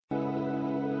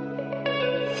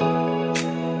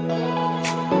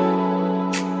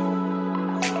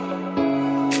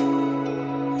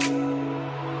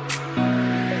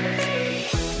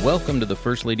Welcome to the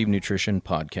First Lady of Nutrition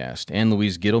podcast. Ann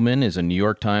Louise Gittleman is a New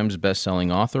York Times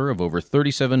bestselling author of over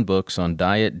 37 books on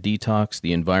diet, detox,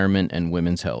 the environment, and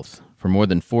women's health. For more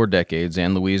than 4 decades,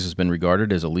 Ann Louise has been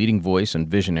regarded as a leading voice and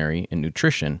visionary in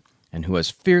nutrition and who has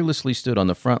fearlessly stood on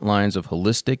the front lines of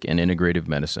holistic and integrative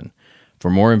medicine. For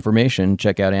more information,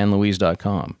 check out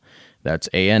annlouise.com. That's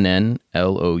ANNLOUISE.com.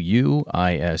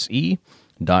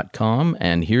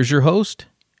 And here's your host,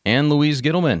 Ann Louise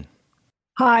Gittleman.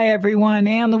 Hi, everyone.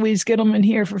 Ann Louise Gittleman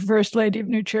here for First Lady of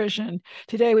Nutrition.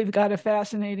 Today, we've got a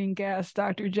fascinating guest,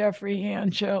 Dr. Jeffrey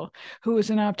Anshel, who is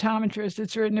an optometrist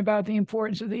that's written about the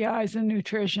importance of the eyes in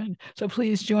nutrition. So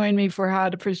please join me for how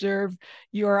to preserve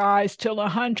your eyes till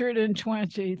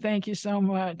 120. Thank you so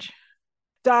much.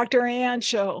 Dr.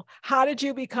 Anshel, how did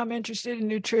you become interested in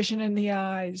nutrition in the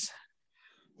eyes?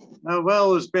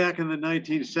 Well, it was back in the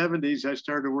 1970s. I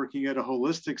started working at a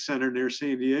holistic center near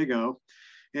San Diego.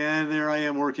 And there I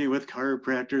am working with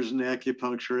chiropractors and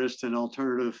acupuncturists and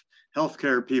alternative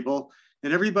healthcare people.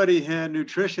 And everybody had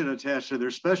nutrition attached to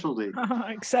their specialty.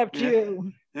 Except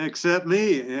you. Except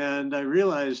me. And I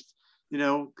realized,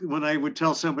 when I would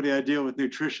tell somebody I deal with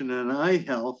nutrition and eye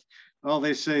health, all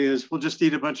they say is, well, just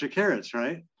eat a bunch of carrots,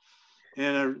 right?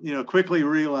 And I, quickly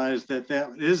realized that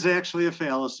is actually a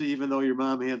fallacy, even though your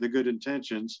mom had the good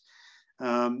intentions.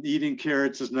 Eating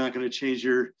carrots is not going to change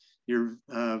your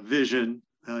vision.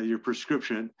 Your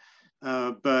prescription.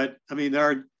 But I mean, there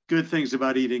are good things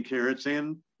about eating carrots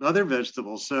and other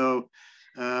vegetables. So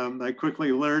I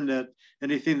quickly learned that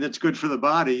anything that's good for the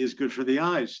body is good for the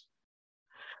eyes.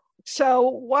 So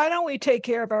why don't we take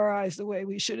care of our eyes the way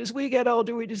we should? As we get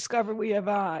older, we discover we have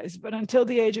eyes, but until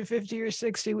the age of 50 or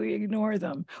 60, we ignore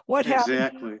them. What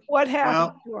happened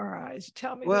to our eyes?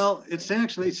 Tell me. Well, it's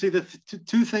actually, the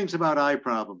two things about eye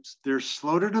problems. They're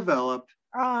slow to develop.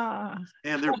 And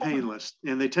they're painless,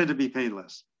 and they tend to be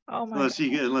painless. Oh my unless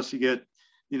you get,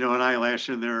 an eyelash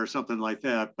in there or something like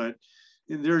that. But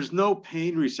there's no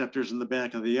pain receptors in the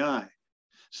back of the eye.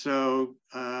 So,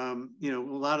 a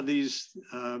lot of these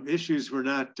issues we're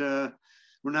not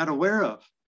aware of.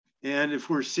 And if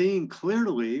we're seeing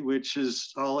clearly, which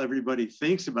is all everybody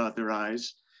thinks about their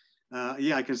eyes,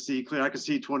 I can see clear. I can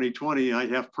see 20/20. I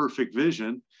have perfect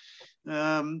vision.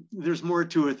 There's more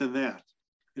to it than that.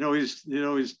 It always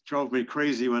drove me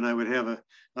crazy when I would have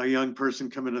a young person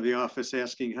come into the office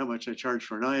asking how much I charge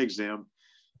for an eye exam.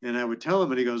 And I would tell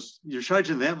him, and he goes, "You're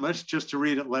charging that much just to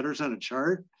read letters on a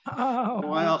chart?" Oh.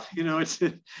 Well,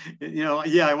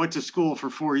 I went to school for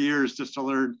 4 years just to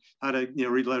learn how to,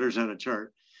 read letters on a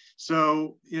chart.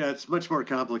 So, it's much more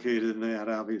complicated than that,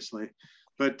 obviously.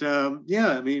 But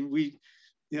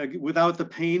without the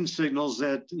pain signals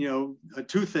that, a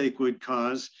toothache would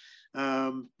cause,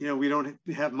 we don't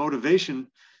have motivation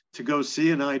to go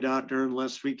see an eye doctor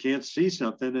unless we can't see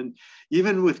something. And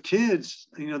even with kids,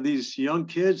 these young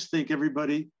kids think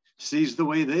everybody sees the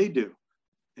way they do.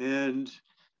 And,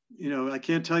 I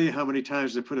can't tell you how many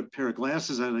times I put a pair of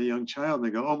glasses on a young child and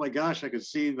they go, "Oh my gosh, I can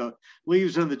see the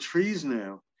leaves on the trees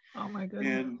now." Oh my goodness.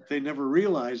 And they never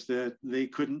realized that they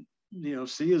couldn't,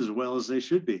 see as well as they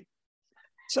should be.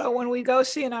 So when we go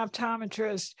see an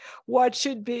optometrist, what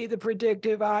should be the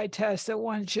predictive eye test that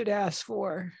one should ask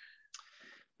for?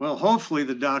 Well, hopefully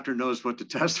the doctor knows what to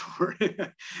test for.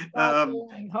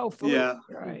 Hopefully. Yeah,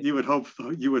 right. You would hope.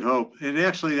 And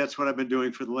actually, that's what I've been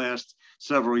doing for the last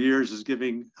several years is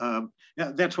giving.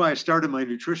 That's why I started my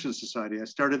nutrition society. I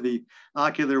started the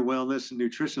Ocular Wellness and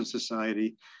Nutrition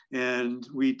Society, and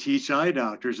we teach eye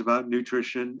doctors about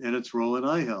nutrition and its role in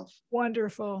eye health.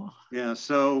 Wonderful. Yeah.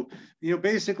 So,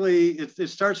 basically it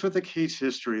starts with a case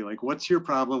history. Like, what's your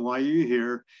problem? Why are you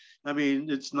here? I mean,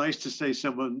 it's nice to say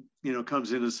someone,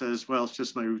 comes in and says, well, it's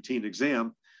just my routine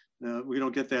exam. We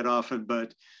don't get that often,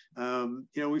 but,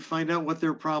 we find out what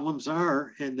their problems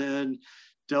are and then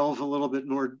delve a little bit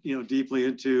more, deeply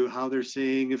into how they're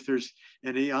seeing, if there's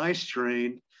any eye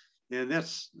strain. And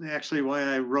that's actually why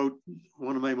I wrote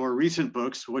one of my more recent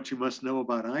books, What You Must Know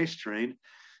About Eye Strain,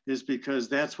 is because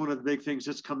that's one of the big things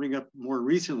that's coming up more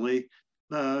recently,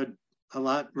 a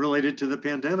lot related to the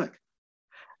pandemic.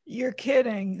 You're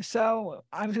kidding. So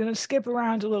I'm going to skip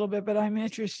around a little bit, but I'm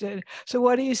interested. So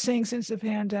what are you seeing since the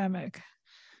pandemic?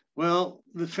 Well,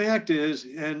 the fact is,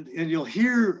 and you'll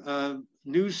hear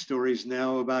news stories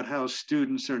now about how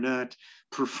students are not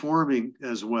performing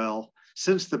as well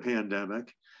since the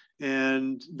pandemic,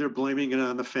 and they're blaming it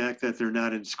on the fact that they're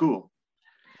not in school.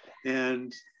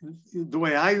 And the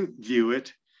way I view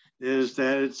it is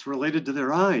that it's related to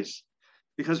their eyes.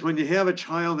 Because when you have a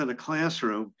child in a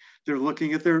classroom, they're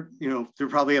looking at their, they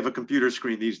probably have a computer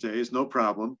screen these days, no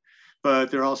problem.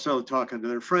 But they're also talking to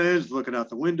their friends, looking out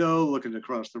the window, looking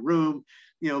across the room,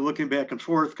 looking back and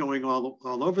forth, going all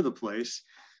over the place,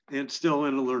 and still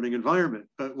in a learning environment.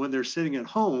 But when they're sitting at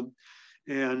home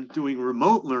and doing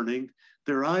remote learning,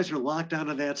 their eyes are locked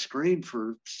onto that screen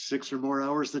for 6 or more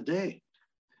hours a day.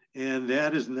 And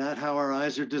that is not how our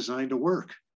eyes are designed to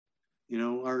work.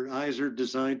 Our eyes are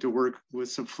designed to work with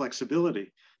some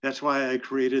flexibility. That's why I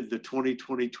created the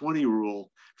 20-20-20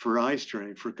 rule for eye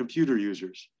strain for computer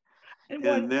users.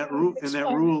 And that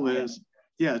rule is,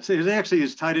 it actually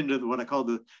is tied into what I call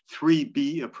the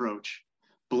 3B approach: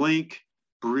 blink,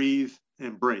 breathe,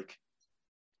 and break.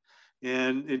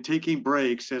 And in taking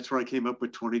breaks, that's where I came up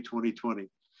with 20-20-20.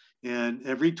 And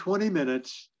every 20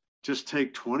 minutes, just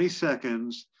take 20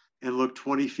 seconds and look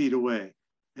 20 feet away.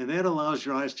 And that allows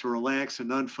your eyes to relax and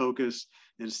unfocus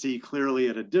and see clearly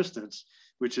at a distance,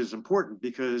 which is important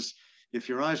because if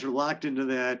your eyes are locked into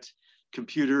that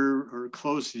computer or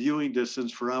close viewing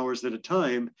distance for hours at a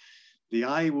time, the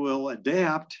eye will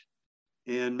adapt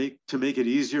and make it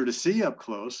easier to see up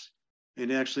close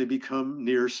and actually become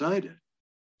nearsighted.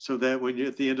 So that when you,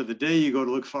 at the end of the day, you go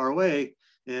to look far away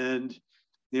and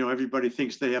everybody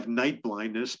thinks they have night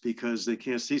blindness because they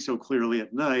can't see so clearly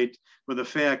at night. But the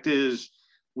fact is,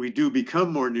 we do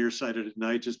become more nearsighted at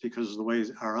night just because of the way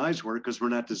our eyes work, because we're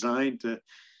not designed to,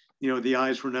 the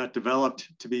eyes were not developed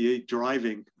to be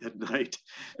driving at night.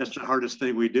 That's the hardest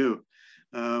thing we do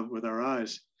with our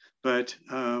eyes. But,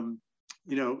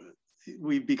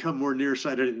 we become more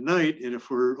nearsighted at night. And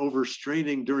if we're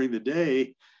overstraining during the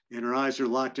day and our eyes are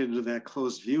locked into that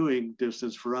close viewing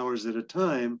distance for hours at a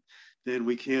time, then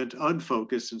we can't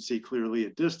unfocus and see clearly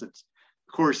at distance.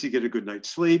 Of course, you get a good night's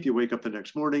sleep, you wake up the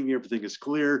next morning, everything is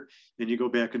clear, and you go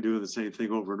back and do the same thing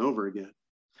over and over again.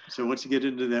 So once you get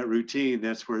into that routine,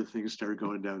 that's where things start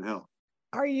going downhill.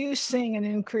 Are you seeing an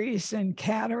increase in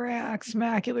cataracts,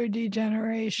 macular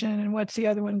degeneration, and what's the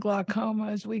other one,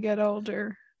 glaucoma, as we get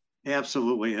older?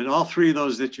 Absolutely. And all three of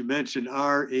those that you mentioned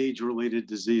are age-related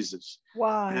diseases.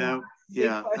 Why?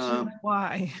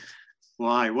 Why?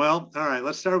 Why? Well, all right,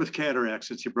 let's start with cataracts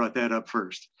since you brought that up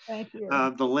first. Thank you.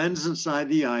 The lens inside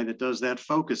the eye that does that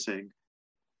focusing,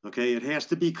 okay, it has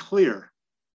to be clear.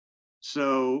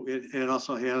 So it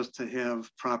also has to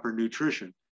have proper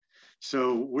nutrition.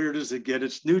 So where does it get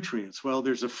its nutrients? Well,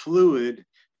 there's a fluid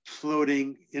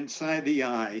floating inside the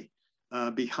eye,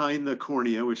 behind the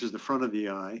cornea, which is the front of the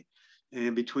eye,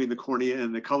 and between the cornea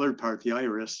and the colored part, the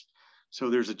iris. So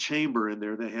there's a chamber in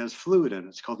there that has fluid in it.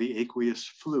 It's called the aqueous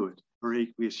fluid or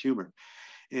aqueous humor.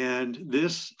 And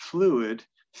this fluid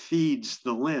feeds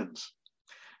the lens.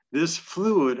 This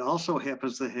fluid also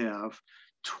happens to have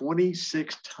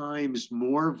 26 times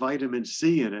more vitamin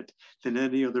C in it than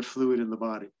any other fluid in the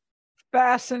body.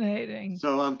 Fascinating.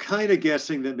 So I'm kind of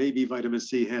guessing that maybe vitamin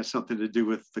C has something to do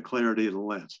with the clarity of the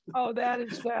lens. Oh, that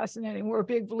is fascinating. We're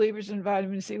big believers in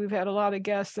vitamin C. We've had a lot of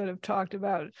guests that have talked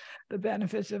about the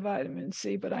benefits of vitamin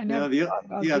C, but I never thought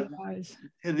about the eyes.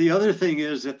 And the other thing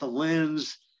is that the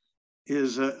lens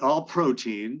is all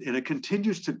protein, and it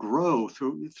continues to grow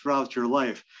throughout your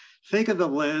life. Think of the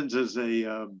lens as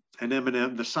an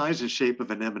M&M, the size and shape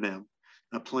of an M&M,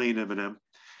 a plain M&M,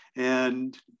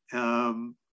 and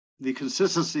the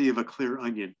consistency of a clear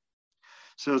onion.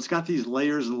 So it's got these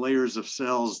layers and layers of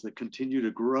cells that continue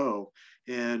to grow.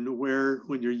 And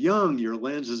when you're young, your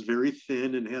lens is very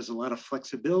thin and has a lot of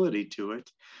flexibility to it.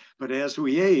 But as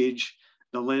we age,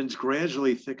 the lens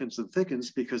gradually thickens and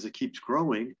thickens because it keeps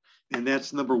growing. And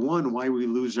that's number one, why we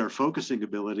lose our focusing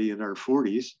ability in our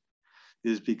 40s,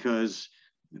 is because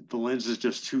the lens is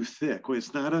just too thick. Well,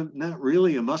 it's not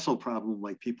really a muscle problem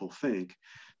like people think,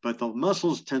 but the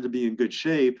muscles tend to be in good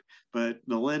shape, but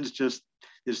the lens just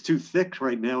is too thick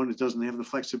right now and it doesn't have the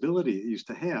flexibility it used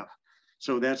to have.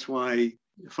 So that's why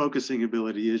focusing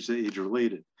ability is age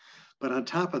related. But on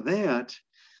top of that,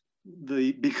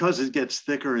 because it gets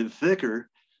thicker and thicker,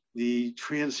 the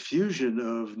transfusion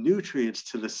of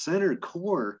nutrients to the center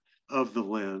core of the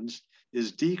lens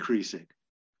is decreasing.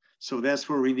 So that's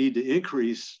where we need to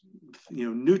increase,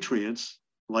 nutrients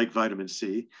like vitamin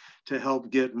C to help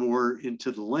get more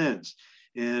into the lens.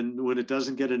 And when it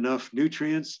doesn't get enough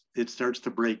nutrients, it starts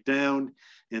to break down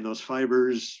and those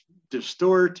fibers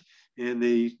distort and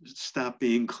they stop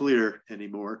being clear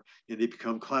anymore and they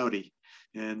become cloudy.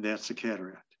 And that's a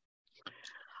cataract.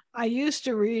 I used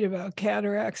to read about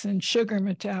cataracts and sugar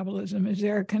metabolism. Is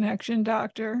there a connection,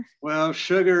 doctor? Well,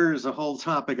 sugar is a whole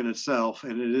topic in itself.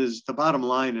 And the bottom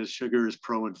line is sugar is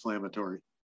pro-inflammatory.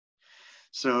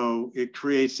 So it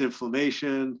creates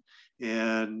inflammation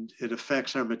and it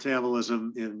affects our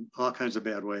metabolism in all kinds of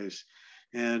bad ways.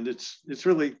 And it's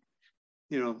really,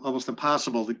 almost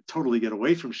impossible to totally get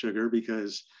away from sugar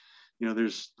because,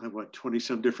 there's 20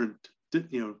 some different,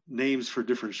 names for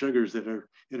different sugars that are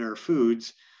in our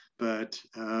foods. But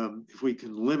if we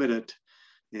can limit it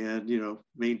and,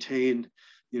 maintain,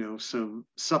 some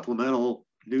supplemental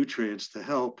nutrients to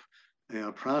help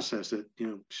process it,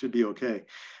 should be okay.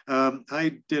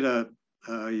 I did a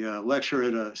lecture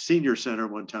at a senior center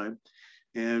one time,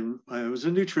 and it was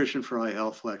a nutrition for eye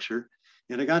health lecture.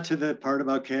 And I got to the part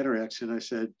about cataracts, and I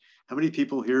said, how many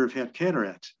people here have had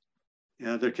cataracts?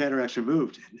 Their cataracts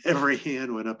removed, and every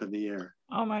hand went up in the air.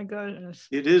 Oh my goodness.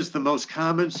 It is the most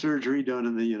common surgery done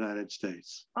in the United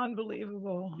States.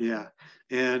 Unbelievable. Yeah.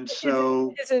 And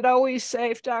so is it always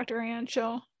safe, Dr.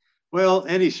 Anshel? Well,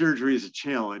 any surgery is a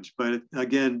challenge, but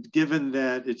again, given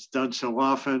that it's done so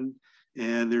often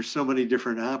and there's so many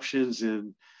different options,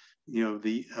 and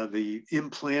the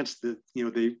implants that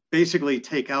they basically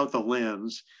take out the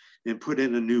lens and put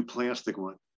in a new plastic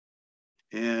one,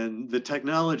 and the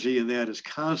technology in that is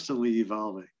constantly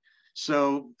evolving.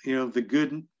 So the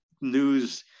good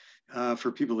news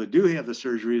for people that do have the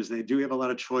surgery is they do have a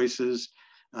lot of choices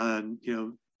on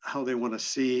how they want to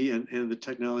see, and the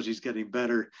technology is getting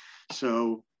better.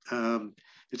 So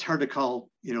it's hard to call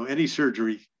any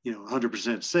surgery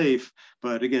 100% safe,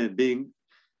 but again, being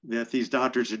that these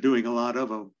doctors are doing a lot of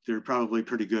them, they're probably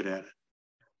pretty good at it.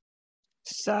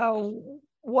 So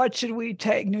what should we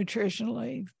take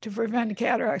nutritionally to prevent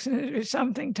cataracts? And there's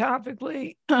something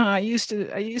topically. I used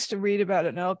to read about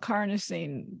an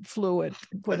L-carnosine fluid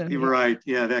put in. You're right.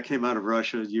 Yeah, that came out of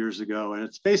Russia years ago, and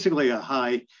it's basically a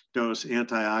high dose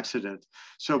antioxidant.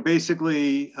 So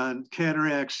basically, on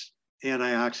cataracts,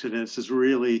 antioxidants is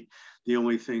really the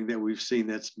only thing that we've seen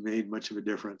that's made much of a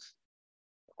difference.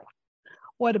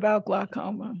 What about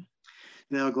glaucoma?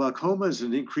 Now, glaucoma is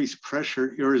an increased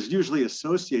pressure, or is usually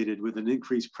associated with an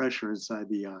increased pressure inside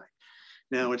the eye.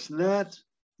 Now, it's not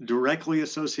directly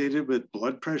associated with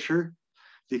blood pressure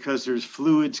because there's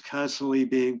fluids constantly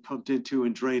being pumped into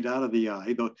and drained out of the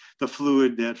eye. The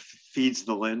fluid that feeds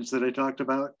the lens that I talked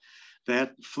about,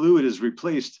 that fluid is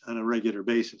replaced on a regular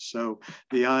basis. So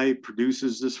the eye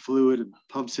produces this fluid and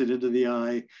pumps it into the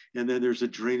eye, and then there's a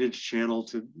drainage channel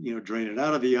to drain it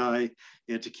out of the eye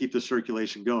and to keep the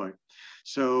circulation going.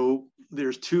 So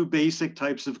there's two basic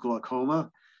types of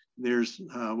glaucoma. There's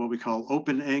what we call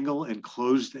open angle and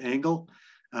closed angle,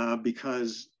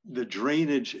 because the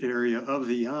drainage area of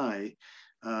the eye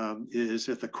is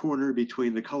at the corner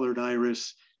between the colored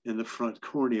iris and the front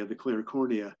cornea, the clear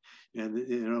cornea.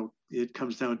 And it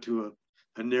comes down to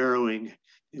a narrowing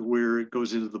where it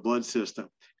goes into the blood system.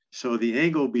 So the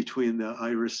angle between the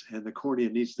iris and the cornea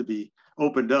needs to be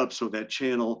opened up so that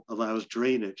channel allows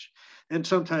drainage. And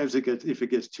sometimes if it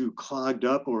gets too clogged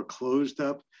up or closed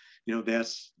up,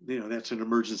 that's an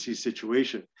emergency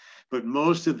situation. But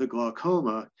most of the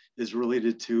glaucoma is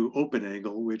related to open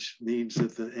angle, which means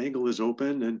that the angle is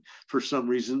open and for some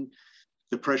reason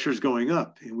the pressure is going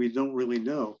up and we don't really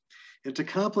know. And to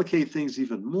complicate things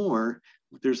even more,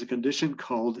 there's a condition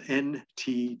called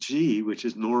NTG, which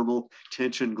is normal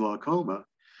tension glaucoma,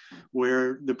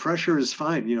 where the pressure is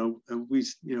fine.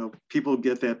 People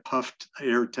get that puffed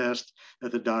air test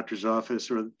at the doctor's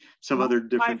office or some other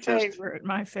different test.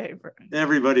 My favorite.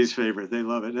 Everybody's favorite. They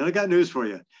love it. And I got news for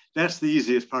you. That's the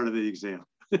easiest part of the exam.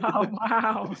 Oh,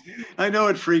 wow. I know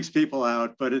it freaks people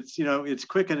out, but it's, it's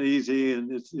quick and easy,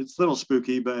 and it's a little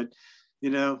spooky, but,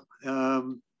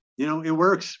 it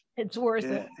works. It's worth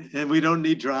it. And we don't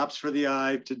need drops for the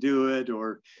eye to do it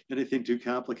or anything too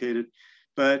complicated.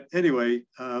 But anyway,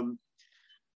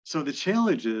 so the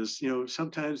challenge is,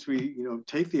 sometimes we,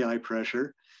 take the eye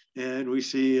pressure and we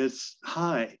see it's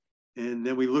high. And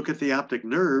then we look at the optic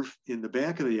nerve in the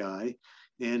back of the eye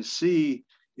and see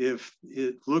if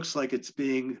it looks like it's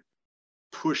being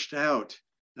pushed out.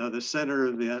 Now, the center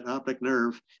of that optic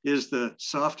nerve is the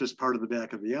softest part of the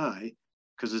back of the eye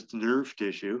because it's nerve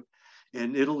tissue.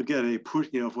 And it'll get a push,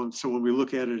 so when we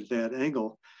look at it at that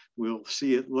angle, we'll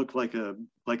see it look like a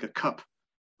cup,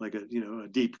 like a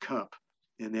deep cup.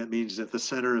 And that means that the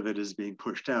center of it is being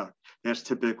pushed out. That's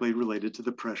typically related to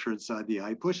the pressure inside the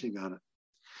eye pushing on it.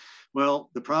 Well,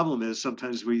 the problem is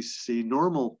sometimes we see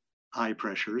normal eye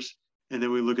pressures, and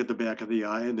then we look at the back of the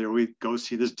eye, and there we go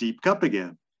see this deep cup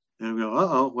again. And we go,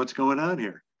 uh-oh, what's going on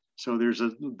here? So there's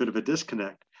a bit of a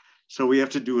disconnect. So we have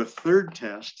to do a third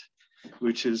test,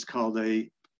 which is called a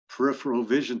peripheral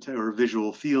vision or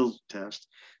visual field test,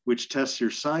 which tests your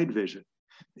side vision.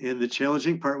 And the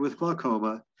challenging part with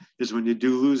glaucoma is when you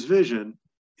do lose vision,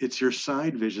 it's your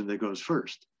side vision that goes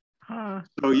first.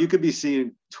 So you could be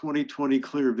seeing 20/20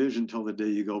 clear vision till the day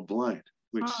you go blind,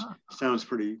 which sounds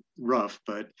pretty rough,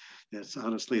 but that's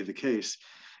honestly the case.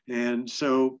 And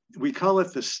so we call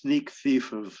it the sneak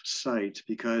thief of sight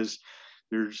because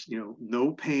there's,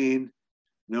 no pain,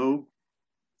 no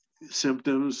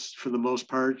symptoms for the most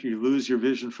part. You lose your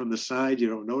vision from the side, you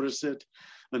don't notice it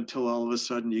until all of a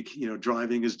sudden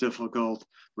driving is difficult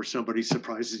or somebody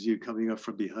surprises you coming up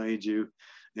from behind you.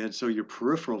 And so your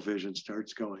peripheral vision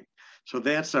starts going. So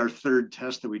that's our third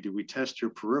test that we do. We test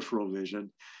your peripheral vision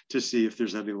to see if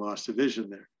there's any loss of vision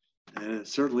there. And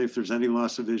certainly if there's any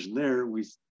loss of vision there, we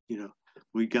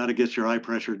got to get your eye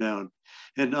pressure down.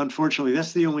 And unfortunately,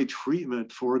 that's the only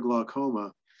treatment for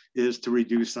glaucoma is to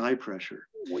reduce eye pressure.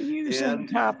 We're using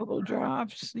topical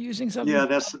drops, using something. Yeah,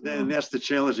 that's the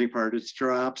challenging part. It's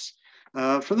drops.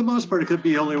 For the most part, it could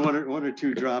be only one or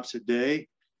two drops a day,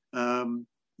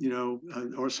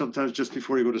 or sometimes just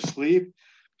before you go to sleep.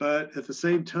 But at the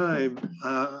same time,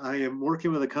 I am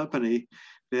working with a company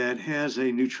that has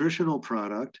a nutritional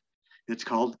product. It's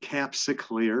called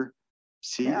Capsiclear,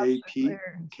 CAPSICLEAR,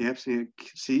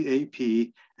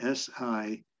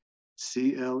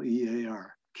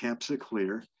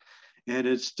 Capsiclear, and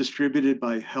it's distributed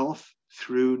by Health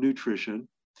Through Nutrition.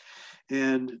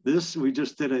 And we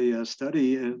just did a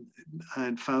study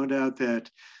and found out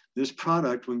that this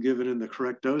product, when given in the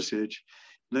correct dosage,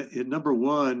 number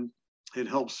one, it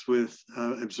helps with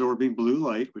absorbing blue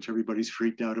light, which everybody's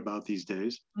freaked out about these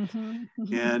days.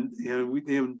 And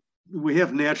we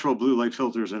have natural blue light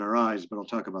filters in our eyes, but I'll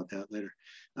talk about that later.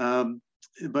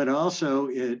 But also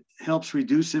it helps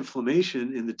reduce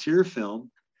inflammation in the tear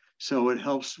film. So it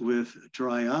helps with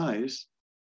dry eyes,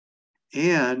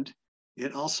 and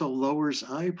it also lowers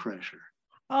eye pressure.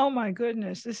 Oh my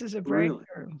goodness, this is a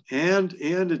breakthrough. Really? And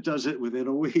it does it within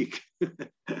a week.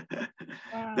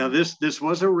 Wow. Now this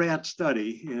was a rat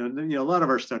study, and a lot of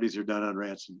our studies are done on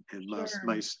rats and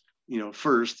mice,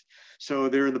 first. So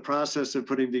they're in the process of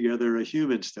putting together a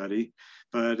human study,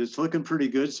 but it's looking pretty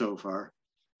good so far.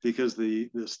 Because the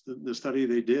study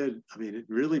they did, it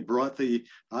really brought the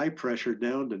eye pressure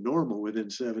down to normal within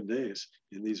 7 days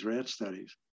in these rat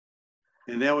studies.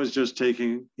 And that was just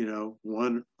taking,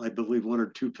 one or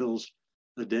two pills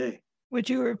a day. Would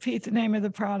you repeat the name of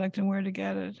the product and where to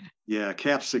get it? Yeah,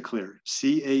 Capsiclear,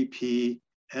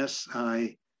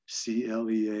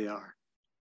 CAPSICLEAR.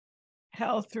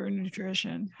 Health Through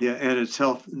Nutrition. Yeah, and it's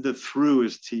health, the through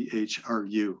is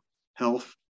THRU,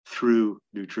 Health Through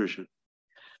Nutrition.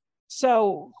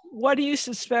 So what do you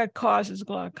suspect causes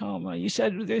glaucoma? You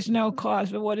said there's no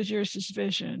cause, but what is your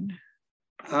suspicion?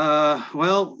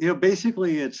 Well,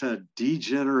 basically it's a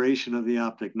degeneration of the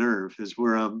optic nerve is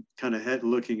where I'm kind of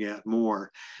looking at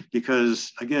more,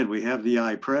 because again, we have the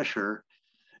eye pressure,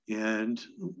 and,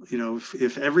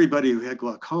 if everybody who had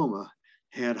glaucoma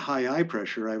had high eye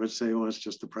pressure, I would say, well, it's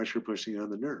just the pressure pushing on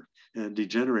the nerve and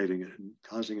degenerating it and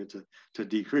causing it to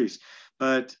decrease.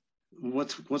 But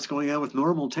what's going on with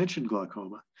normal tension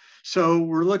glaucoma? So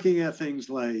we're looking at things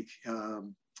like,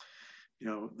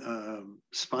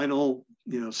 spinal,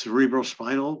 cerebral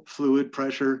spinal fluid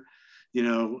pressure.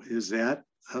 Is that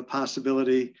a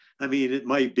possibility? It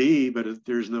might be, but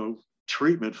there's no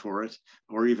treatment for it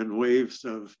or even ways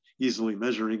of easily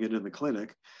measuring it in the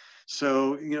clinic.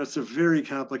 So, it's a very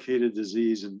complicated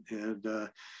disease, and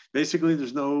basically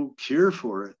there's no cure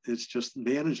for it. It's just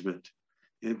management.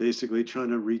 And basically trying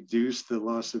to reduce the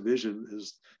loss of vision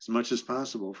as much as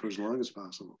possible for as long as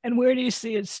possible. And where do you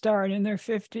see it start? In their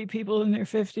 50s, people in their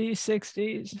 50s,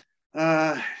 60s?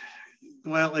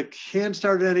 Well, it can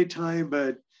start at any time,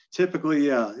 but typically,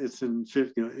 yeah, it's in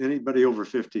 50. Anybody over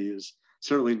 50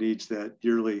 certainly needs that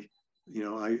yearly,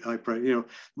 eye pressure.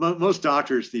 Most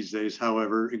doctors these days,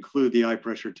 however, include the eye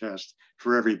pressure test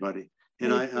for everybody.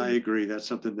 And I agree, that's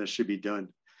something that should be done.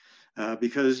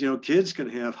 Because kids can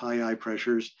have high eye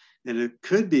pressures, and it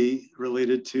could be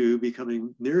related to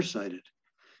becoming nearsighted,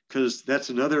 because that's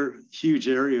another huge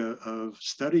area of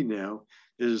study now,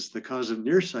 is the cause of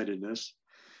nearsightedness.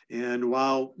 And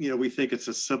while we think it's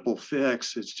a simple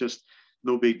fix, it's just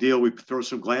no big deal. We throw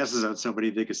some glasses on somebody,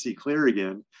 they can see clear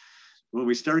again. When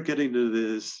we start getting to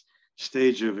this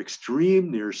stage of extreme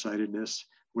nearsightedness,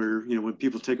 where when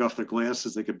people take off their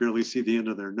glasses, they could barely see the end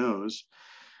of their nose.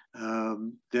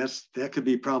 That could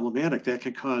be problematic. That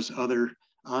can cause other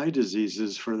eye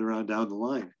diseases further on down the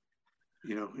line,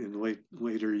 in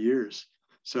later years.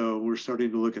 So we're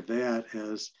starting to look at that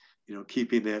as,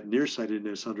 keeping that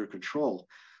nearsightedness under control.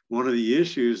 One of the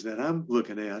issues that I'm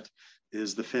looking at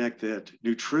is the fact that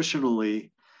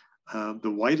nutritionally,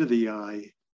 the white of the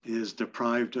eye is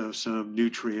deprived of some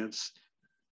nutrients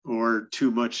or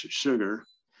too much sugar.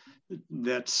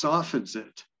 that softens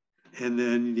it. And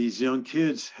then these young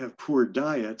kids have poor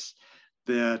diets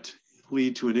that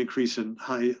lead to an increase in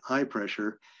eye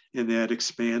pressure, and that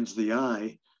expands the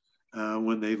eye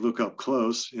when they look up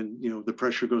close, and the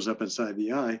pressure goes up inside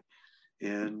the eye,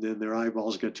 and then their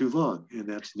eyeballs get too long, and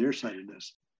that's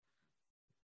nearsightedness.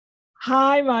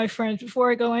 Hi, my friends.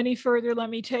 Before I go any further,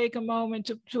 let me take a moment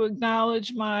to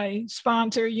acknowledge my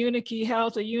sponsor, Unikey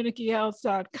Health at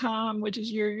unikeyhealth.com, which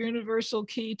is your universal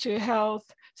key to health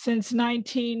since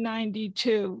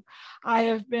 1992. I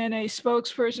have been a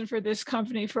spokesperson for this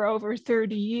company for over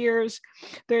 30 years.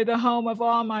 They're the home of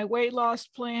all my weight loss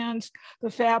plans, the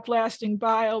Fat Blasting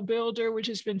Bio Builder, which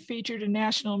has been featured in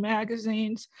national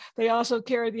magazines. They also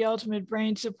carry the Ultimate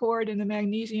Brain Support and the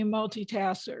Magnesium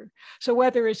Multitasker. So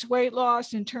whether it's weight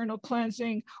loss, internal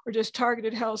cleansing, or just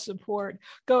targeted health support,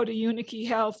 go to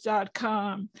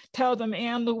unikeyhealth.com. Tell them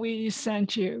Ann Louise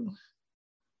sent you.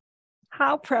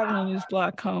 How prevalent is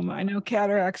glaucoma? I know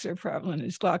cataracts are prevalent.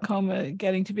 Is glaucoma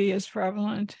getting to be as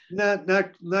prevalent?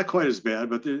 Not quite as bad,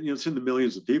 but it's in the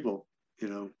millions of people,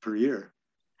 per year.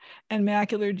 And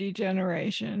macular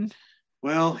degeneration?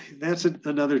 Well, that's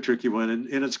another tricky one,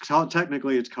 and it's called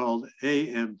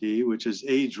AMD, which is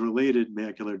age-related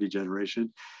macular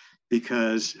degeneration,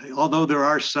 because although there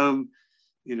are some,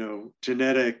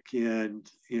 genetic and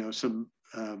some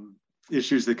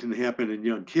issues that can happen in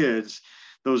young kids,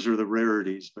 those are the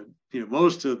rarities. But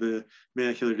most of the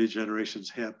macular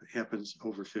degenerations happens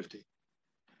over 50,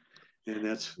 and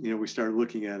that's we start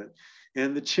looking at it.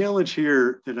 And the challenge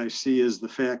here that I see is the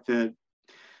fact that,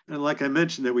 and like I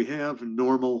mentioned, that we have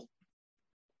normal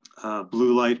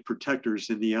blue light protectors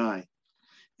in the eye,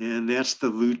 and that's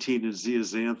the lutein and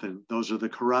zeaxanthin. Those are the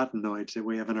carotenoids that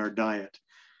we have in our diet.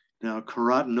 Now,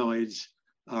 carotenoids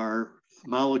are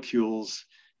molecules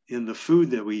in the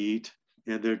food that we eat,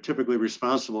 and they're typically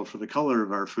responsible for the color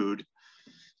of our food.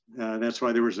 That's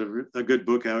why there was a good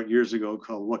book out years ago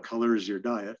called "What Color Is Your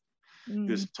Diet?"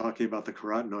 Is talking about the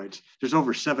carotenoids. There's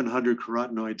over 700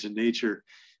 carotenoids in nature,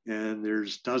 and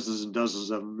there's dozens and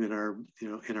dozens of them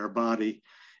in our body,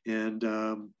 and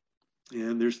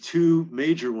there's two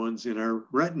major ones in our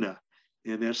retina,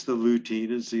 and that's the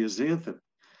lutein and zeaxanthin,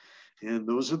 and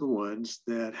those are the ones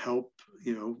that help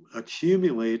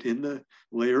accumulate in the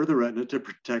layer of the retina to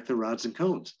protect the rods and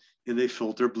cones, and they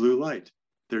filter blue light.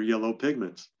 They're yellow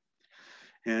pigments,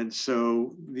 and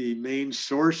so the main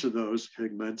source of those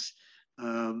pigments,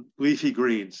 leafy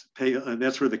greens, and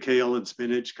that's where the kale and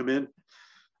spinach come in.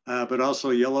 But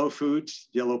also yellow foods,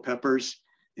 yellow peppers,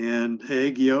 and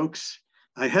egg yolks.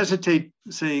 I hesitate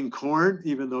saying corn,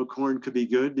 even though corn could be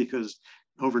good because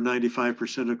over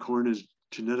 95% of corn is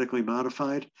genetically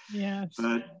modified. Yes.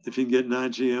 But if you can get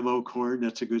non-GMO corn,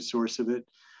 that's a good source of it.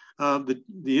 The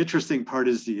interesting part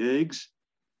is the eggs,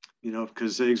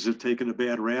 because eggs have taken a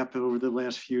bad rap over the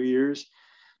last few years.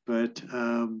 But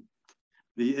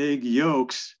the egg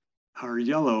yolks are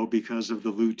yellow because of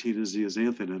the lutein and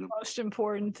zeaxanthin in them. Most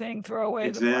important thing, throw away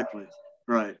exactly.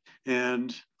 Right.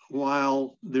 And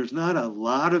while there's not a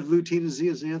lot of lutein and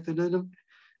zeaxanthin in them,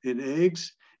 in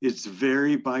eggs, it's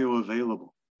very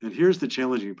bioavailable. And here's the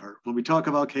challenging part. When we talk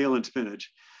about kale and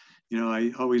spinach,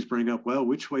 I always bring up, well,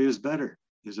 which way is better?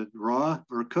 Is it raw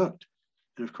or cooked?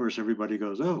 And of course, everybody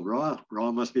goes, oh,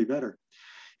 raw must be better.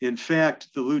 In fact,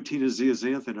 the lutein and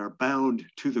zeaxanthin are bound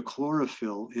to the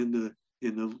chlorophyll in the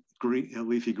green,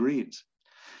 leafy greens.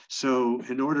 So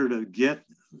in order to get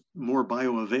more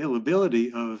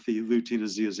bioavailability of the lutein and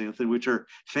zeaxanthin, which are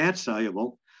fat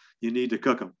soluble, you need to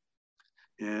cook them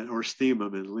or steam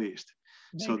them at least.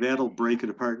 So that'll break it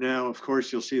apart. Now, of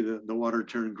course, you'll see the water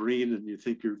turn green and you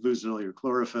think you're losing all your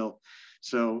chlorophyll.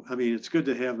 So, I mean, it's good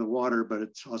to have the water, but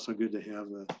it's also good to have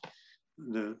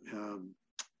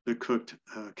the cooked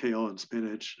kale and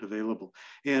spinach available.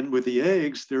 And with the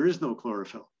eggs, there is no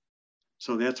chlorophyll.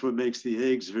 So that's what makes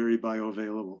the eggs very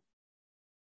bioavailable.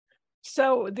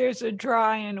 So there's a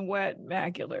dry and wet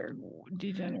macular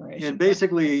degeneration. And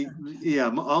basically,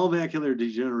 yeah, all macular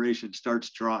degeneration starts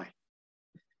dry.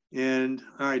 And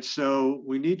all right, so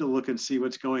we need to look and see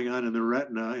what's going on in the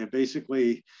retina. And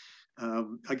basically,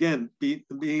 again,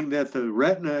 being that the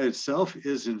retina itself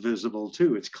is invisible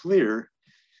too, it's clear,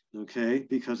 okay,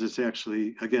 because it's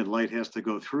actually, again, light has to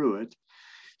go through it.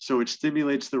 So it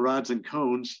stimulates the rods and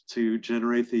cones to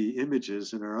generate the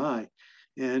images in our eye.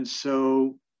 And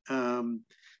so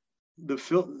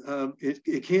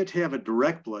it can't have a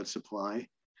direct blood supply.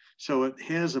 So it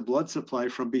has a blood supply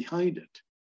from behind it.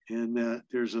 And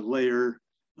there's a layer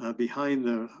behind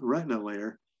the retina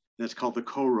layer that's called the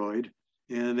choroid,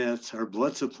 and that's our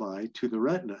blood supply to the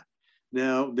retina.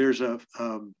 Now, there's a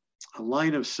a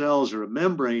line of cells or a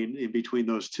membrane in between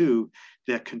those two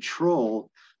that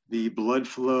control the blood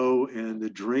flow and the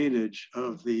drainage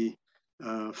of the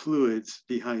fluids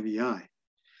behind the eye.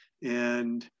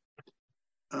 And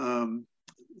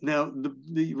now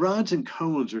the rods and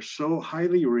cones are so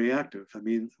highly reactive. I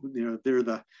mean, they're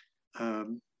the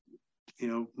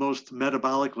most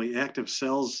metabolically active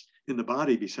cells in the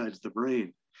body besides the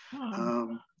brain.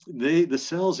 The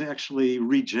cells actually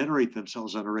regenerate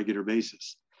themselves on a regular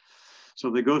basis. So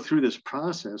they go through this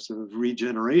process of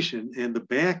regeneration, and the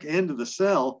back end of the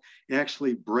cell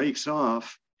actually breaks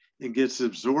off and gets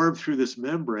absorbed through this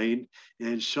membrane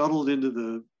and shuttled into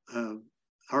the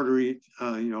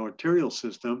arterial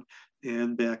system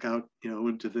and back out,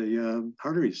 into the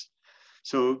arteries.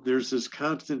 So there's this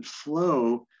constant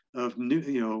flow of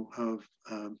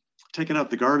taking out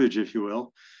the garbage, if you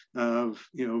will, of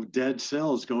dead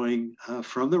cells going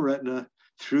from the retina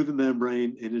through the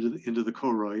membrane into the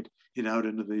choroid and out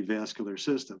into the vascular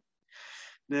system.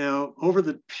 Now, over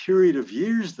the period of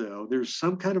years, though, there's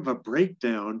some kind of a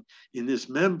breakdown in this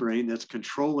membrane that's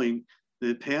controlling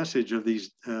the passage of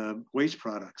these waste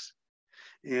products.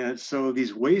 And so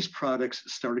these waste products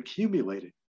start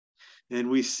accumulating. And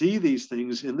we see these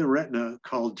things in the retina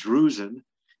called drusen,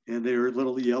 and they're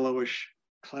little yellowish,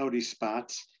 cloudy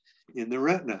spots in the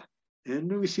retina.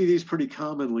 And we see these pretty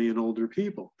commonly in older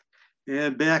people.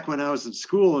 And back when I was in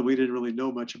school and we didn't really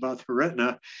know much about the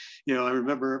retina, I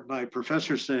remember my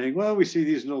professor saying, well, we see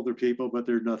these in older people, but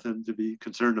they're nothing to be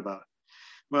concerned about.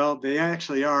 Well, they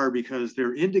actually are, because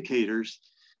they're indicators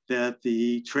that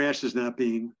the trash is not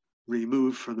being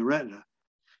removed from the retina.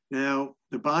 Now,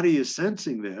 the body is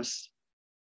sensing this.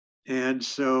 And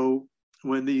so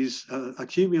when these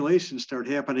accumulations start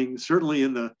happening, certainly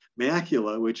in the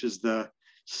macula, which is the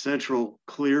central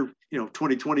clear,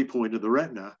 20/20 point of the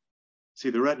retina. See,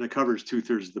 the retina covers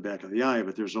 2/3 of the back of the eye,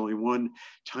 but there's only one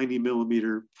tiny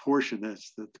millimeter portion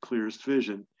that's the clearest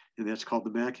vision, and that's called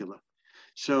the macula.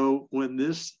 So when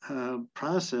this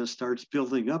process starts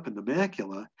building up in the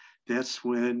macula, that's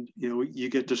when you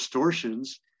get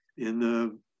distortions in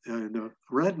the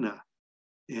retina,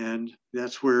 and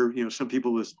that's where some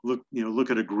people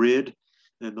look at a grid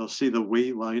and they'll see the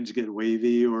weight lines get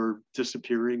wavy or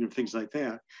disappearing or things like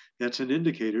that. That's an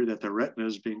indicator that the retina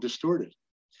is being distorted.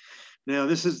 Now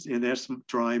that's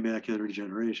dry macular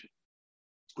degeneration.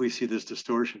 We see this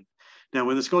distortion. Now,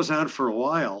 when this goes on for a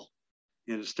while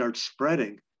and it starts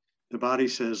spreading, the body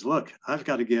says, look, I've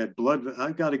got to get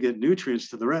nutrients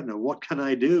to the retina. What can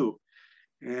I do?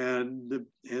 And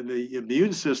the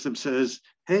immune system says,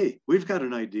 hey, we've got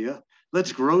an idea.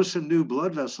 Let's grow some new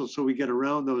blood vessels so we get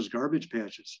around those garbage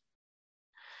patches.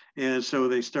 And so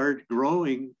they start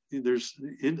growing. There's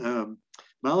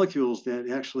molecules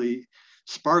that actually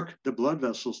spark the blood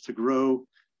vessels to grow,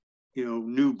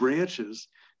 new branches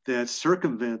that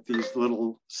circumvent these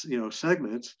little,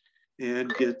 segments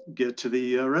and get to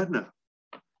the retina.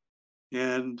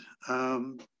 And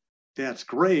that's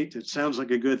great. It sounds like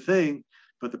a good thing,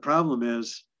 but the problem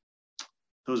is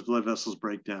those blood vessels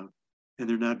break down and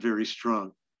they're not very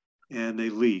strong, and they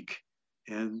leak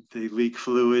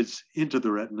fluids into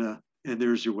the retina, and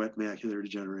there's your wet macular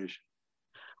degeneration.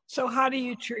 So how do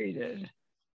you treat it?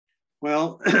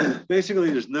 Well, basically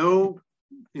there's no,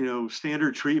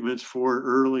 standard treatments for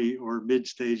early or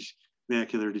mid-stage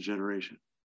macular degeneration.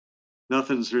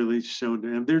 Nothing's really shown to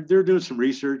them. They're doing some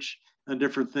research on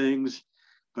different things,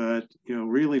 but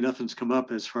really nothing's come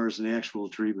up as far as an actual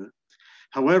treatment.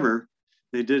 However,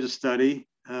 they did a study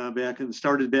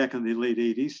started back in the late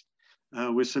 80s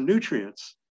with some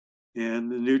nutrients.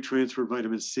 And the nutrients were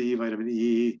vitamin C, vitamin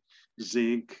E,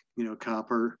 zinc,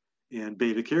 copper, and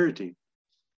beta carotene.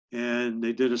 And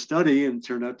they did a study, and it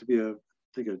turned out to be a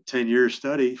 10-year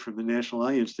study from the National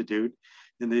Eye Institute.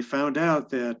 And they found out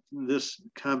that this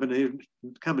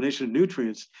combination of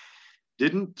nutrients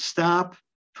didn't stop,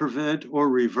 prevent, or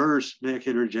reverse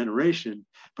macular degeneration,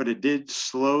 but it did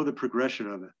slow the progression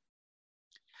of it.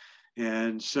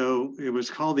 And so it was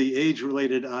called the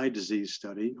Age-Related Eye Disease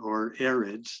Study, or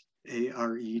AREDS,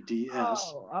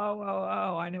 AREDS.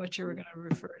 Oh, I know what you were going to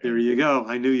refer to. There you go.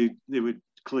 I knew it would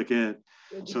click in.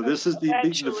 So this is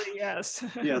yes.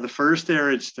 Yeah, the first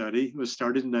AREDS study was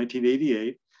started in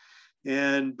 1988.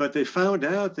 But they found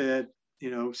out that,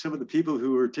 some of the people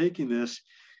who were taking this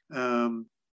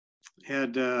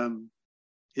had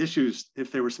issues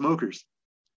if they were smokers.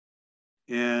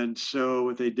 And so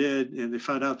what they did, and they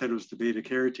found out that it was the beta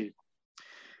carotene.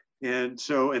 And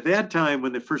so at that time,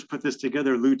 when they first put this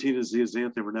together, lutein and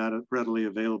zeaxanthin were not readily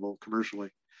available commercially.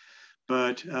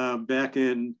 But back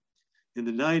in the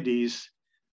 90s,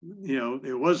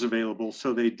 it was available.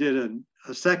 So they did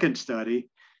a second study,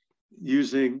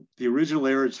 using the original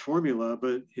ARIDS formula,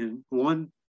 but in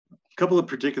one couple of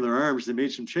particular arms, they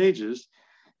made some changes,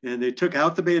 and they took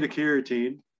out the beta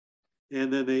carotene,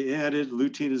 and then they added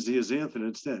lutein and zeaxanthin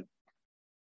instead.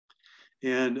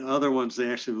 And other ones,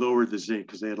 they actually lowered the zinc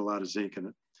because they had a lot of zinc in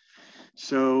it.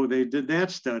 So they did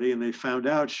that study, and they found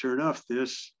out, sure enough,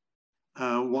 this,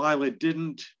 while it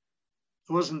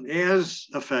wasn't as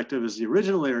effective as the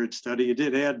original ARID study, it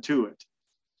did add to it.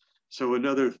 So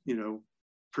another,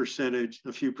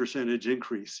 a few percentage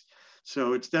increase.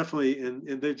 So it's definitely,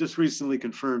 and they just recently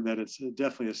confirmed that it's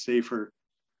definitely a safer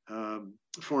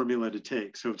formula to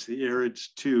take. So it's the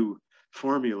ARIDS 2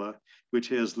 formula, which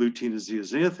has lutein and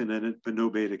zeaxanthin in it, but no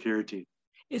beta carotene.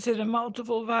 Is it a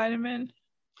multiple vitamin?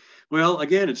 Well,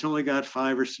 again, it's only got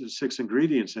 5 or 6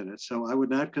 ingredients in it. So I would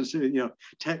not consider,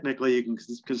 technically you can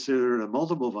consider it a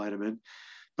multiple vitamin.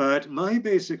 But my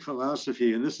basic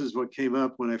philosophy, and this is what came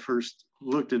up when I first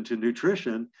looked into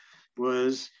nutrition,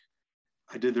 was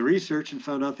I did the research and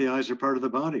found out the eyes are part of the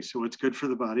body. So what's good for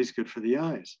the body is good for the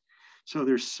eyes. So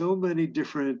there's so many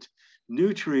different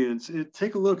nutrients.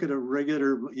 Take a look at a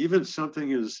regular, even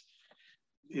something as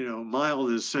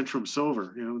mild as Centrum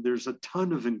Silver. There's a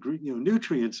ton of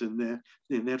nutrients in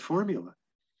that formula.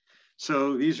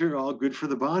 So these are all good for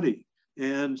the body.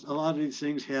 And a lot of these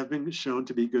things have been shown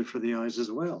to be good for the eyes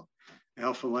as well.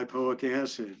 Alpha lipoic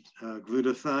acid,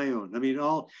 glutathione. I mean,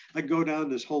 I go down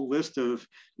this whole list of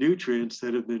nutrients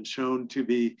that have been shown to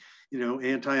be,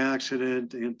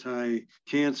 antioxidant,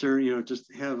 anti-cancer,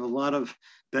 just have a lot of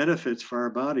benefits for our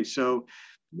body. So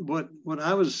what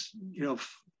I was,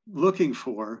 looking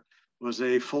for was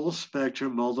a full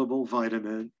spectrum multiple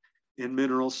vitamin and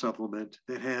mineral supplement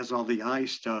that has all the eye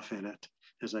stuff in it,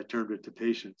 as I termed it to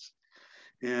patients.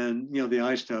 And, the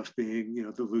eye stuff being,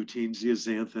 the lutein,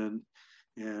 zeaxanthin,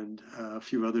 and a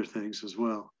few other things as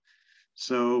well.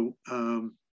 So,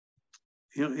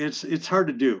 it's hard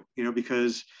to do,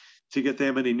 because to get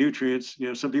that many nutrients,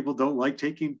 some people don't like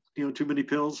taking, too many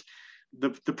pills.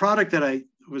 The product that I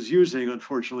was using,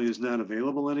 unfortunately, is not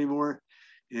available anymore.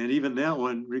 And even that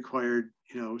one required,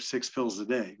 6 pills a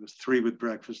day. It was 3 with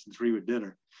breakfast and 3 with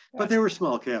dinner. But they were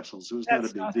small capsules. It was not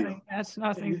a big deal. That's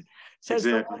nothing. Says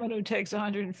exactly. The woman who takes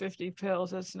 150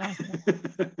 pills. That's nothing.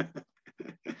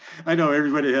 I know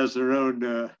everybody has their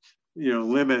own,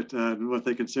 limit on what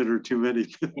they consider too many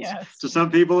pills. Yes. To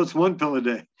some people, it's 1 pill a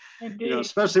day. Indeed.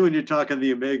 Especially when you're talking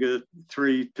the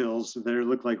omega-3 pills, they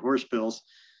look like horse pills.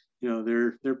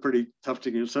 They're pretty tough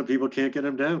to get. Some people can't get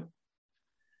them down.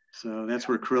 So that's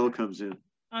where krill comes in.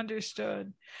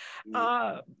 Understood.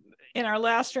 In our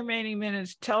last remaining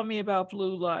minutes, tell me about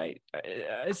blue light.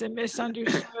 Is it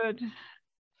misunderstood?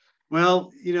 Well,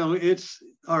 it's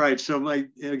all right. So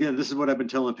again, this is what I've been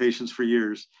telling patients for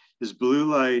years, is blue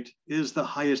light is the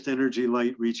highest energy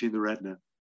light reaching the retina.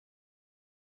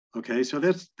 Okay, so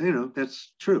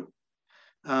that's true.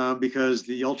 Because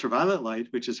the ultraviolet light,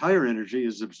 which is higher energy,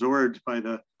 is absorbed by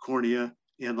the cornea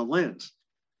and the lens.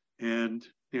 And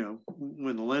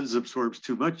when the lens absorbs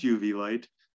too much UV light,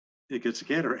 it gets a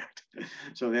cataract.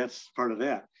 So that's part of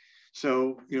that.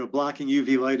 So, blocking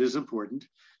UV light is important,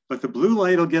 but the blue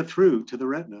light will get through to the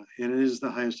retina, and it is the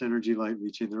highest energy light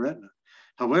reaching the retina.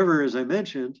 However, as I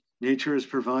mentioned, nature has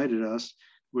provided us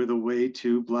with a way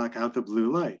to block out the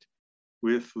blue light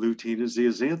with lutein and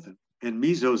zeaxanthin and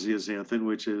mesozeaxanthin,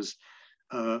 which is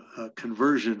a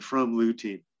conversion from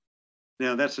lutein.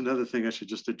 Now, that's another thing I should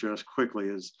just address quickly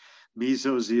is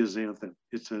mesozeaxanthin.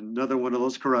 It's another one of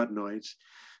those carotenoids,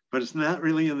 but it's not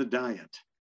really in the diet.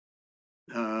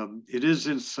 It is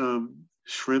in some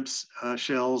shrimps,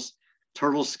 shells,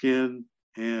 turtle skin,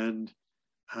 and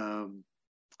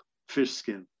fish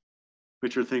skin,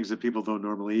 which are things that people don't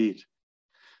normally eat.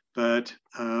 But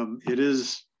it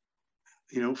is,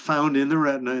 found in the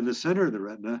retina, in the center of the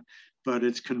retina, but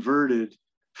it's converted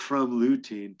from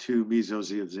lutein to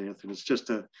mesozeaxanthin. It's just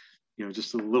a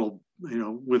little,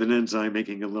 with an enzyme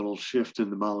making a little shift in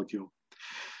the molecule.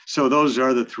 So those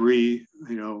are the 3,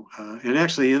 and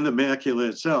actually in the macula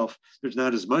itself, there's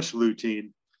not as much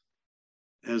lutein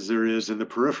as there is in the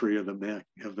periphery of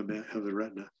the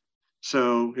retina.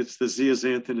 So it's the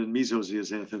zeaxanthin and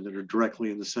mesozeaxanthin that are directly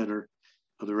in the center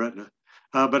of the retina.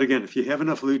 But again, if you have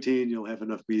enough lutein, you'll have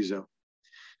enough meso.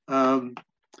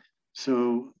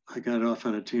 So I got off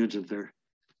on a tangent there.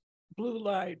 Blue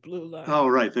light. Oh,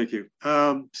 right. Thank you.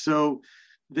 So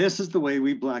this is the way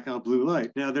we black out blue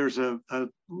light. Now, there's a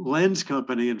lens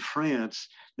company in France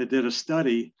that did a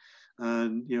study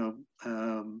on,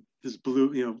 this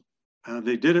blue,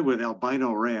 they did it with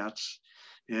albino rats,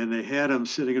 and they had them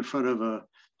sitting in front of a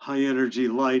high energy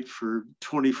light for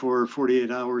 24 or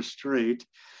 48 hours straight.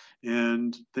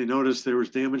 and they noticed there was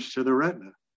damage to the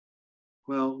retina.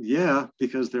 Well, yeah,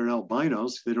 because they're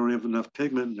albinos, they don't have enough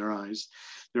pigment in their eyes.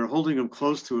 They're holding them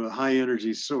close to a high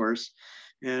energy source.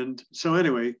 And so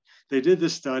anyway, they did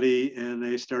this study and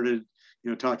they started,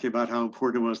 talking about how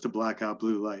important it was to block out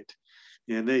blue light.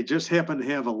 And they just happened to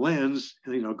have a lens,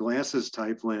 glasses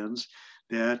type lens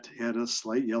that had a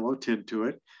slight yellow tint to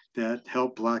it that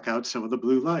helped block out some of the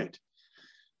blue light.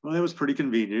 Well, that was pretty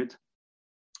convenient.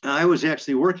 I was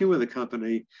actually working with a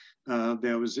company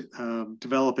that was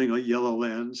developing a yellow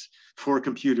lens for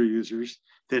computer users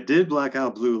that did block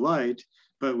out blue light,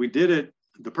 but we did it,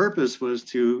 the purpose was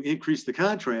to increase the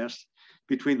contrast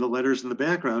between the letters in the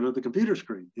background of the computer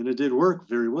screen, and it did work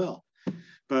very well.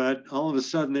 But all of a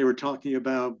sudden they were talking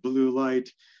about blue light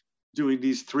doing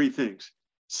these three things: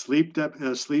 sleep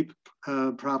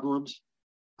problems,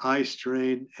 eye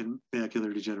strain, and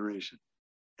macular degeneration.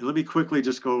 And let me quickly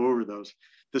just go over those.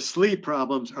 The sleep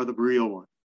problems are the real one.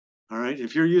 All right.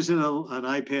 If you're using an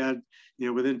iPad,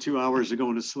 within 2 hours of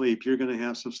going to sleep, you're going to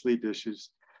have some sleep issues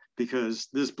because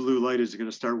this blue light is going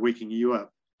to start waking you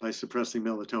up by suppressing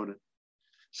melatonin.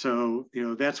 So,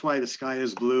 that's why the sky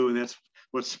is blue, and that's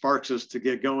what sparks us to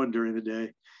get going during the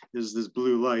day is this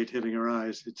blue light hitting our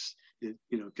eyes. It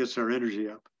gets our energy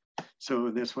up. So,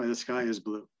 and that's why the sky is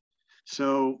blue.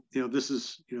 So, this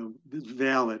is,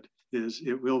 valid, is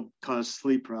it will cause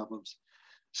sleep problems.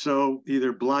 So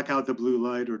either block out the blue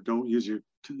light or don't use your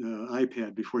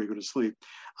iPad before you go to sleep.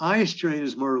 Eye strain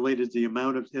is more related to the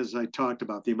amount of, as I talked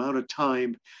about, the amount of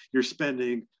time you're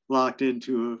spending locked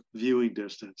into a viewing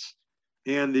distance,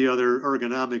 and the other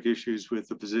ergonomic issues with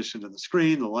the position of the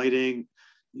screen, the lighting,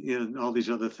 and all these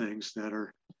other things that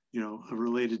are,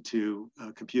 related to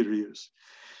computer use.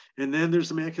 And then there's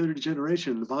the macular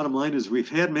degeneration. The bottom line is we've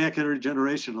had macular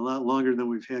degeneration a lot longer than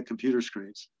we've had computer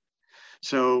screens.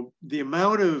 So the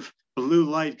amount of blue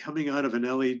light coming out of an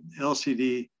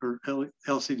LCD or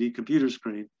LCD computer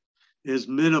screen is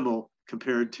minimal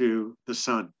compared to the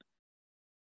sun.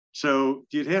 So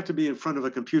you'd have to be in front of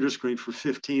a computer screen for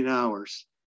 15 hours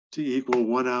to equal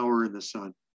 1 hour in the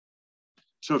sun.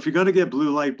 So if you're going to get blue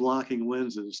light blocking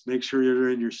lenses, make sure you're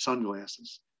in your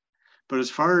sunglasses. But as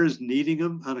far as needing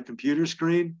them on a computer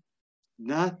screen,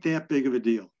 not that big of a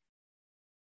deal.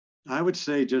 I would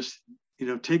say just,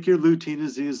 take your lutein and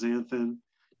zeaxanthin,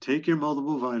 take your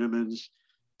multiple vitamins.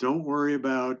 Don't worry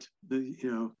about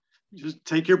just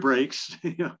take your breaks,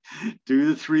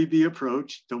 do the 3B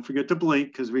approach. Don't forget to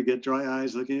blink because we get dry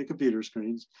eyes looking at computer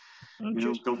screens.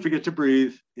 Don't forget to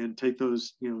breathe and take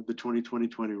those, the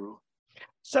 20-20-20 rule.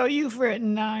 So you've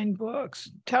written 9 books.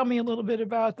 Tell me a little bit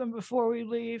about them before we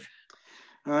leave.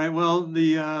 All right. Well,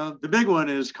 the big one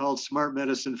is called Smart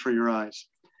Medicine for Your Eyes.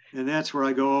 And that's where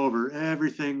I go over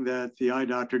everything that the eye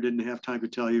doctor didn't have time to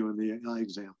tell you in the eye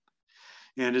exam.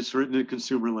 And it's written in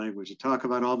consumer language. I talk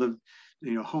about all the,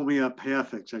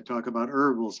 homeopathics. I talk about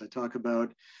herbals. I talk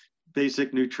about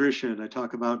basic nutrition. I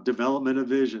talk about development of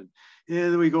vision. And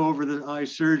then we go over the eye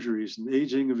surgeries and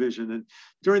aging of vision. And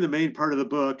during the main part of the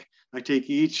book, I take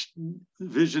each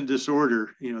vision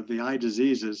disorder, the eye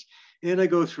diseases, and I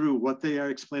go through what they are,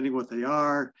 explaining what they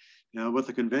are, what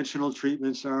the conventional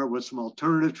treatments are, what some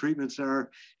alternative treatments are,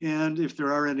 and if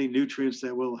there are any nutrients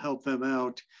that will help them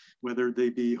out, whether they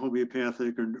be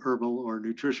homeopathic or herbal or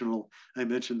nutritional. I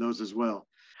mentioned those as well.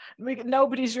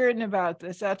 Nobody's written about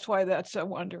this. That's why that's so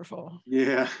wonderful.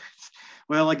 Yeah.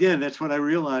 Well, again, that's what I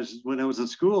realized when I was in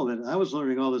school, that I was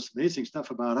learning all this amazing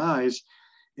stuff about eyes.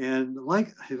 And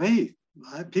hey,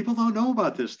 people don't know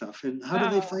about this stuff. And how do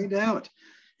they find out?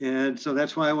 And so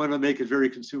that's why I want to make it very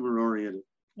consumer oriented.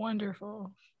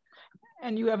 Wonderful.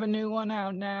 And you have a new one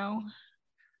out now?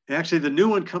 Actually, the new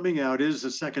one coming out is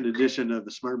the second edition of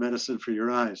the Smart Medicine for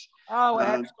Your Eyes. Oh,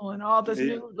 excellent. All this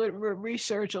new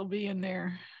research will be in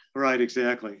there. Right,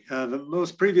 exactly. The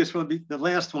most previous one, the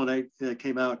last one that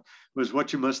came out was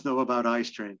What You Must Know About Eye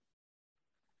Strain.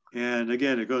 And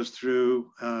again, it goes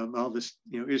through all this,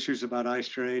 issues about eye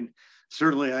strain.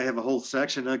 Certainly, I have a whole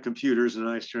section on computers and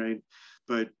eye strain,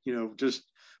 but, just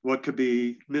what could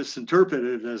be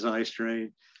misinterpreted as eye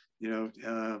strain,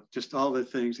 just all the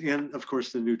things. And of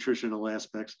course, the nutritional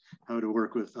aspects, how to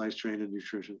work with eye strain and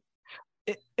nutrition.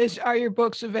 Are your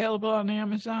books available on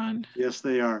Amazon? Yes,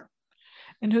 they are.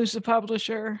 And who's the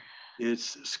publisher?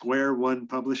 It's Square One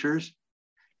Publishers.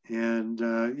 And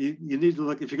you need to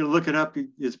look, if you're going to look it up,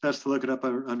 it's best to look it up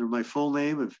under my full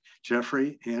name of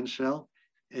Jeffrey Anshel,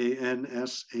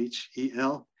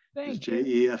 Anshel. Thank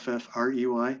you.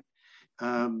 Jeffrey.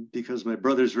 Because my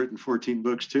brother's written 14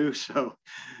 books too. So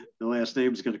the last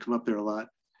name is going to come up there a lot.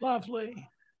 Lovely.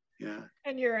 Yeah.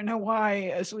 And you're in Hawaii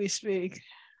as we speak.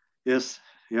 Yes,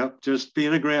 Yep. Just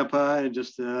being a grandpa and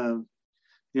just,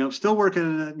 still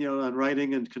working, on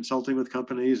writing and consulting with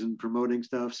companies and promoting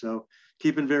stuff. So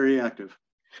keeping very active.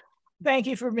 Thank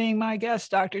you for being my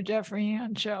guest, Dr. Jeffrey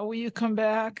Anshel. Will you come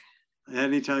back?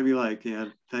 Anytime you like,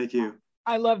 Ann. Thank you.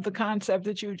 I love the concept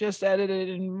that you just edited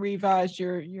and revised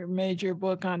your major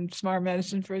book on smart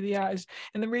medicine for the eyes.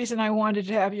 And the reason I wanted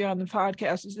to have you on the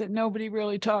podcast is that nobody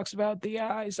really talks about the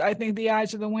eyes. I think the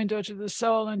eyes are the window to the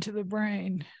soul and to the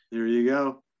brain. There you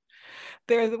go.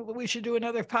 We should do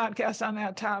another podcast on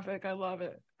that topic. I love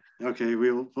it. Okay,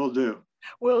 we'll do.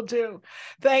 Will do.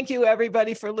 Thank you,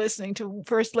 everybody, for listening to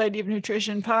First Lady of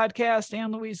Nutrition podcast.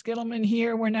 Ann-Louise Gittleman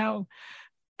here. We're now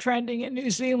trending in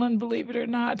New Zealand, believe it or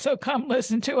not. So come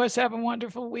listen to us. Have a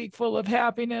wonderful week full of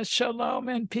happiness, shalom,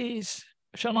 and peace.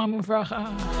 Shalom uvracha.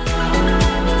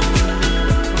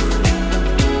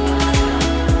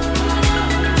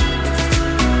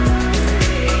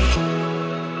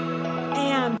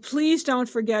 And please don't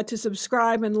forget to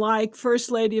subscribe and like First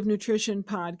Lady of Nutrition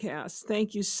podcast.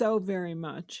 Thank you so very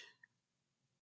much.